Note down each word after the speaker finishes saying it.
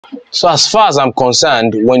So as far as I'm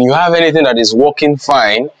concerned, when you have anything that is working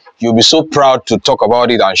fine, you'll be so proud to talk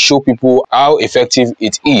about it and show people how effective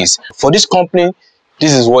it is. For this company,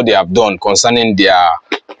 this is what they have done concerning their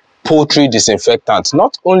poultry disinfectant.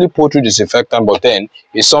 Not only poultry disinfectant, but then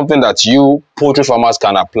it's something that you poultry farmers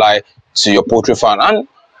can apply to your poultry farm. And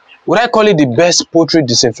would I call it the best poultry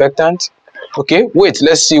disinfectant? Okay, wait,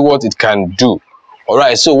 let's see what it can do. All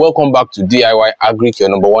right, so welcome back to DIY Agric, your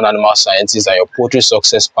 #1 animal scientist and your poultry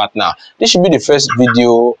success partner. This should be the first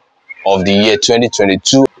video of the year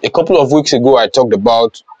 2022. A couple of weeks ago, I talked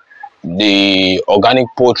about the organic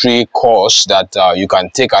poultry course that you can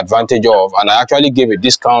take advantage of, and I actually gave a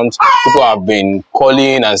discount. People have been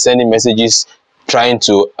calling and sending messages trying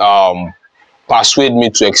to persuade me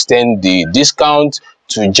to extend the discount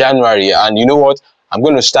to January, and you know what, I'm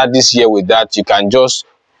going to start this year with that. You can just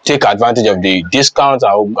take advantage of the discount.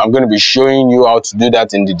 I'm going to be showing you how to do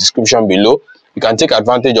that in the description below. You can take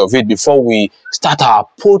advantage of it before we start our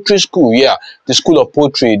poultry school. Yeah, the school of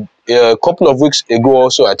poultry. A couple of weeks ago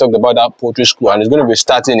also I talked about that poultry school, and it's going to be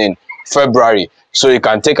starting in February, so you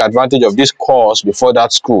can take advantage of this course before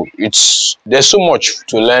that school. There's so much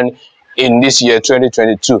to learn in this year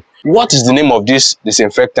 2022. What is the name of this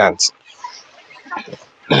disinfectant?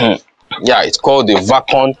 Yeah, it's called the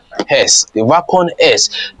virkon-s. The virkon-s,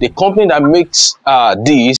 the company that makes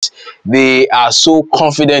these, they are so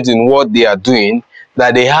confident in what they are doing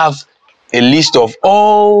that they have a list of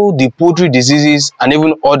all the poultry diseases and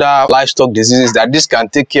even other livestock diseases that this can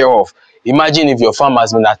take care of. Imagine if your farm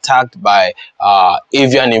has been attacked by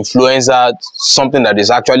avian influenza, something that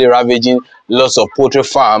is actually ravaging lots of poultry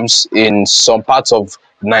farms in some parts of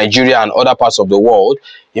Nigeria and other parts of the world.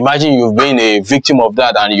 Imagine you've been a victim of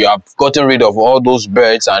that and you have gotten rid of all those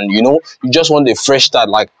birds, and you know, you just want a fresh start,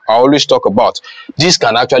 like I always talk about. This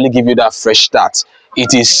can actually give you that fresh start.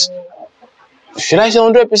 It is, should I say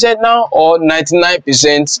 100% now, or 99%,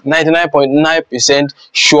 99.9%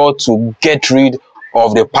 sure to get rid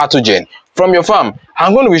of the pathogen from your farm.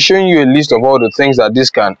 I'm going to be showing you a list of all the things that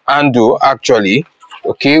this can undo actually.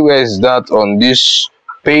 Okay, where is that on this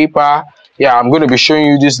paper? Yeah, I'm going to be showing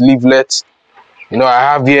you this leaflet. You know, I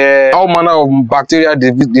have here all manner of bacterial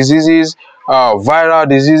diseases, viral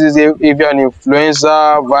diseases, avian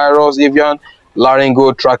influenza virus, avian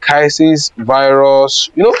laryngotracheitis virus,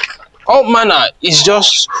 you know, all manner. It's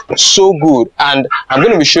just so good, and I'm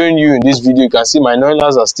going to be showing you in this video. You can see my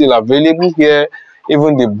noilers are still available here.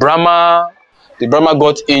 Even the Brahma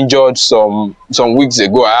got injured some weeks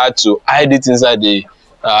ago. I had to hide it inside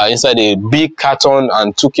a big carton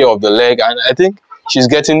and took care of the leg, and I think she's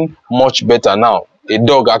getting much better now. A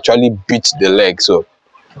dog actually bit the leg, so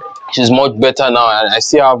she's much better now, and I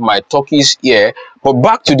still have my turkeys here. But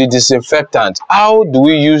back to the disinfectant. How do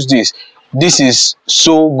we use this? This is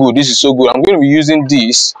so good. This is so good. I'm going to be using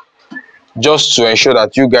this just to ensure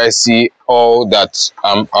that you guys see all that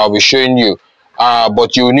I'll be showing you.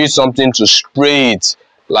 But you need something to spray it,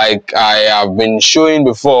 like I have been showing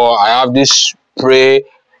before. I have this spray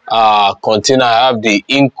container. I have the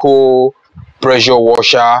Inco pressure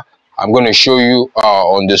washer. I'm going to show you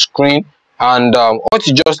on the screen. And what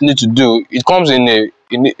you just need to do, it comes in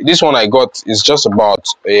this one I got is just about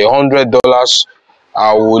 $100.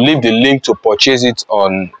 I will leave the link to purchase it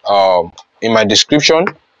on in my description.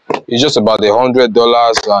 It's just about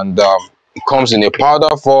 $100, and it comes in a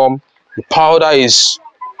powder form. The powder is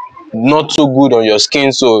not so good on your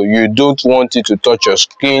skin, so you don't want it to touch your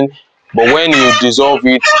skin. But when you dissolve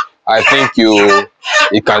it, I think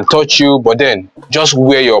it can touch you. But then just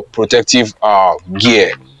wear your protective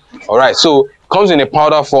gear. All right, so it comes in a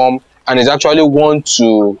powder form, and it's actually 1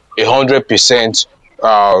 to 100%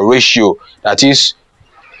 ratio. That is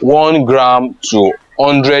 1 gram to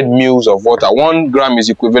 100 mils of water. 1 gram is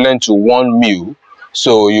equivalent to 1 mil.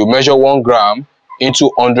 So you measure 1 gram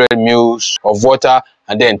into 100 mils of water,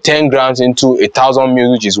 and then 10 grams into 1,000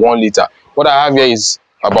 mils, which is 1 liter. What I have here is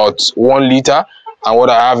about 1 liter, and what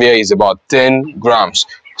I have here is about 10 grams.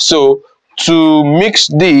 So to mix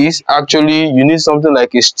this, actually you need something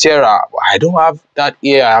like a stirrer. I don't have that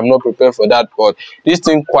here. I am not prepared for that, but this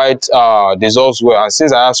thing quite dissolves well, and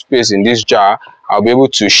since I have space in this jar, I'll be able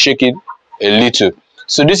to shake it a little.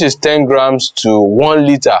 So this is 10 grams to 1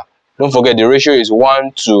 liter. Don't forget the ratio is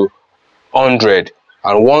 1 to 100,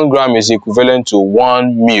 and 1 gram is equivalent to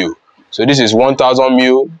 1 mil. So this is 1,000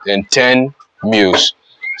 mil, then 10 mils.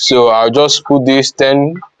 So I'll just put this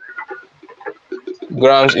 10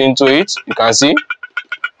 grams into it. You can see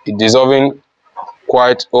it dissolving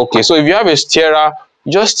quite okay. So if you have a stirrer,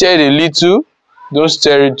 just stir it a little. Don't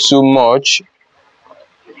stir it too much.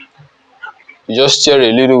 You just stir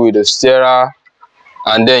a little with the stirrer,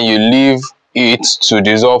 and then you leave it to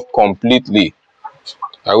dissolve completely.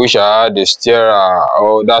 I wish I had a stirrer.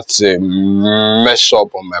 Oh, that's a mess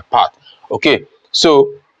up on my part. Okay,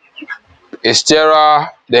 so a stirrer,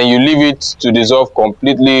 then you leave it to dissolve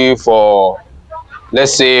completely for,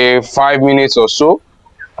 let's say, 5 minutes or so.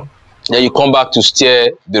 Then you come back to stir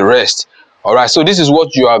the rest. All right, so this is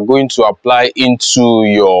what you are going to apply into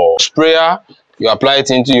your sprayer. You apply it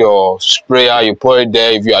into your sprayer, you pour it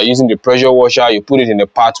there. If you are using the pressure washer, you put it in a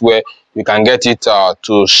part where you can get it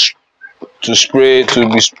to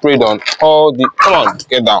be sprayed on all the, come on,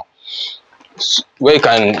 get down, where you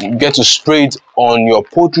can get to spray it on your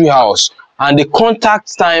poultry house. And the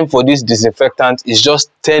contact time for this disinfectant is just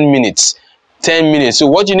 10 minutes. 10 minutes. So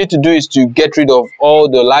what you need to do is to get rid of all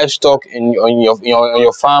the livestock on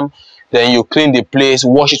your farm. Then you clean the place,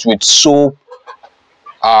 wash it with soap,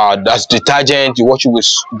 that's detergent. You wash it with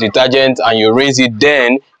detergent and you rinse it.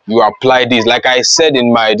 Then you apply this. Like I said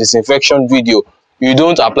in my disinfection video, you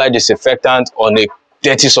don't apply disinfectant on a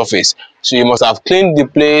dirty surface. So you must have cleaned the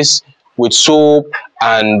place with soap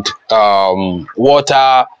and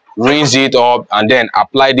water, rinse it up, and then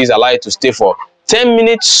apply this. Allow it to stay for 10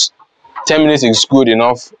 minutes. 10 minutes is good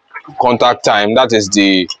enough contact time. That is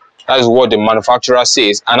what the manufacturer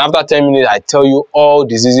says. And after 10 minutes, I tell you, all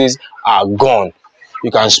diseases are gone.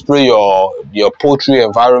 You can spray your poultry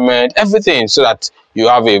environment, everything, so that you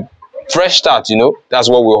have a fresh start. You know, that's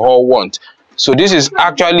what we all want. So this is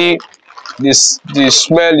actually, the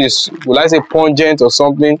smell is, will I say, pungent or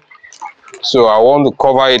something? So I want to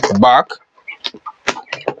cover it back.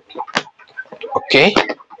 Okay.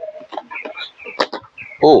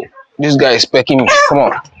 Oh, this guy is pecking me. Come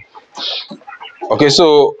on. Okay,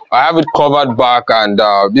 so I have it covered back, and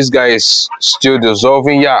this guy is still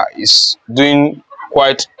dissolving. Yeah, it's doing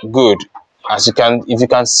quite good. As you can, if you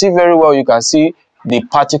can see very well, you can see the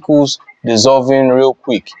particles dissolving real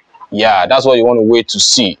quick. Yeah, that's what you want to wait to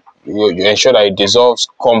see. You ensure that it dissolves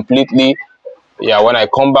completely. Yeah, when I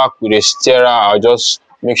come back with a stirrer, I'll just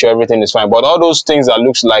make sure everything is fine. But all those things that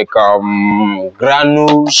looks like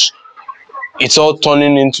granules, it's all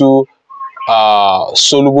turning into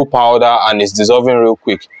soluble powder, and it's dissolving real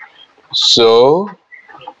quick. So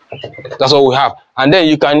that's what we have. And then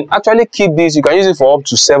you can actually keep this. You can use it for up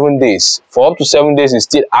to 7 days. For up to 7 days, it's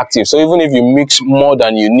still active. So even if you mix more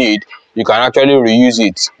than you need, you can actually reuse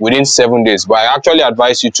it within 7 days. But I actually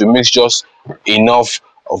advise you to mix just enough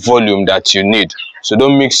volume that you need. So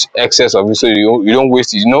don't mix excess of it, so you don't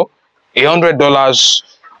waste it. You know, $100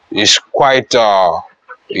 is quite a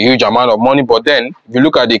huge amount of money. But then if you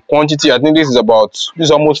look at the quantity, I think this is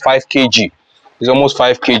almost 5 kg. It's almost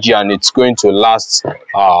 5 kg, and it's going to last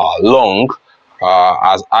long,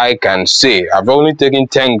 as I can say. I've only taken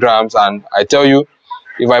 10 grams, and I tell you,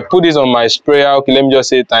 if I put this on my sprayer, okay, let me just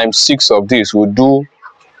say times 6 of this can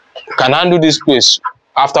handle this place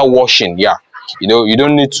after washing. Yeah, you know, you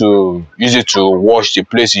don't need to use it to wash the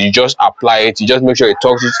place. You just apply it. You just make sure it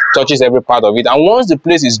touches every part of it, and once the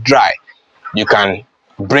place is dry, you can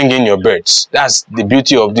bring in your birds. That's the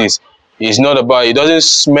beauty of this. It's not about, it doesn't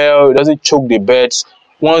smell, it doesn't choke the birds.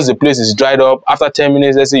 Once the place is dried up, after 10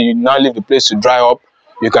 minutes, let's say you now leave the place to dry up,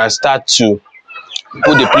 you can start to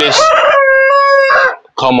put the place,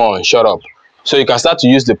 come on, shut up. So you can start to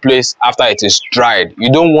use the place after it is dried.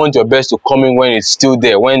 You don't want your birds to come in when it's still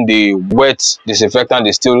there, when the wet disinfectant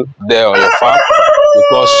is still there on your farm,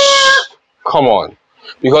 because, come on,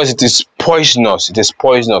 because it is poisonous. It is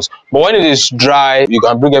poisonous. But when it is dry, you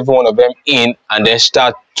can bring every one of them in and then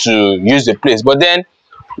start to use the place. But then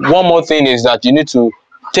one more thing is that you need to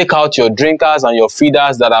take out your drinkers and your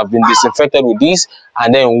feeders that have been disinfected with this,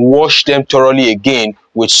 and then wash them thoroughly again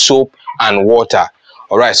with soap and water.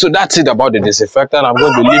 All right, so that's it about the disinfectant. I'm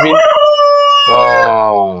going to be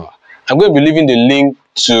leaving the link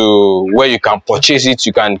to where you can purchase it.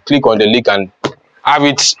 You can click on the link and have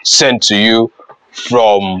it sent to you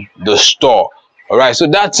from the store. All right, so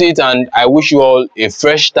that's it, and I wish you all a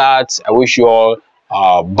fresh start. I wish you all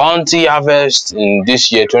bounty harvest in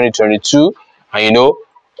this year 2022. And you know,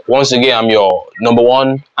 once again, I'm your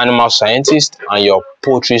 #1 animal scientist and your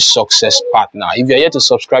poultry success partner. If you're yet to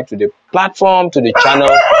subscribe to the platform, to the channel,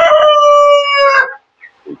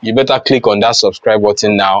 you better click on that subscribe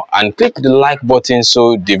button now and click the like button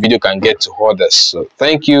so the video can get to others. So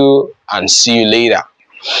thank you, and see you later.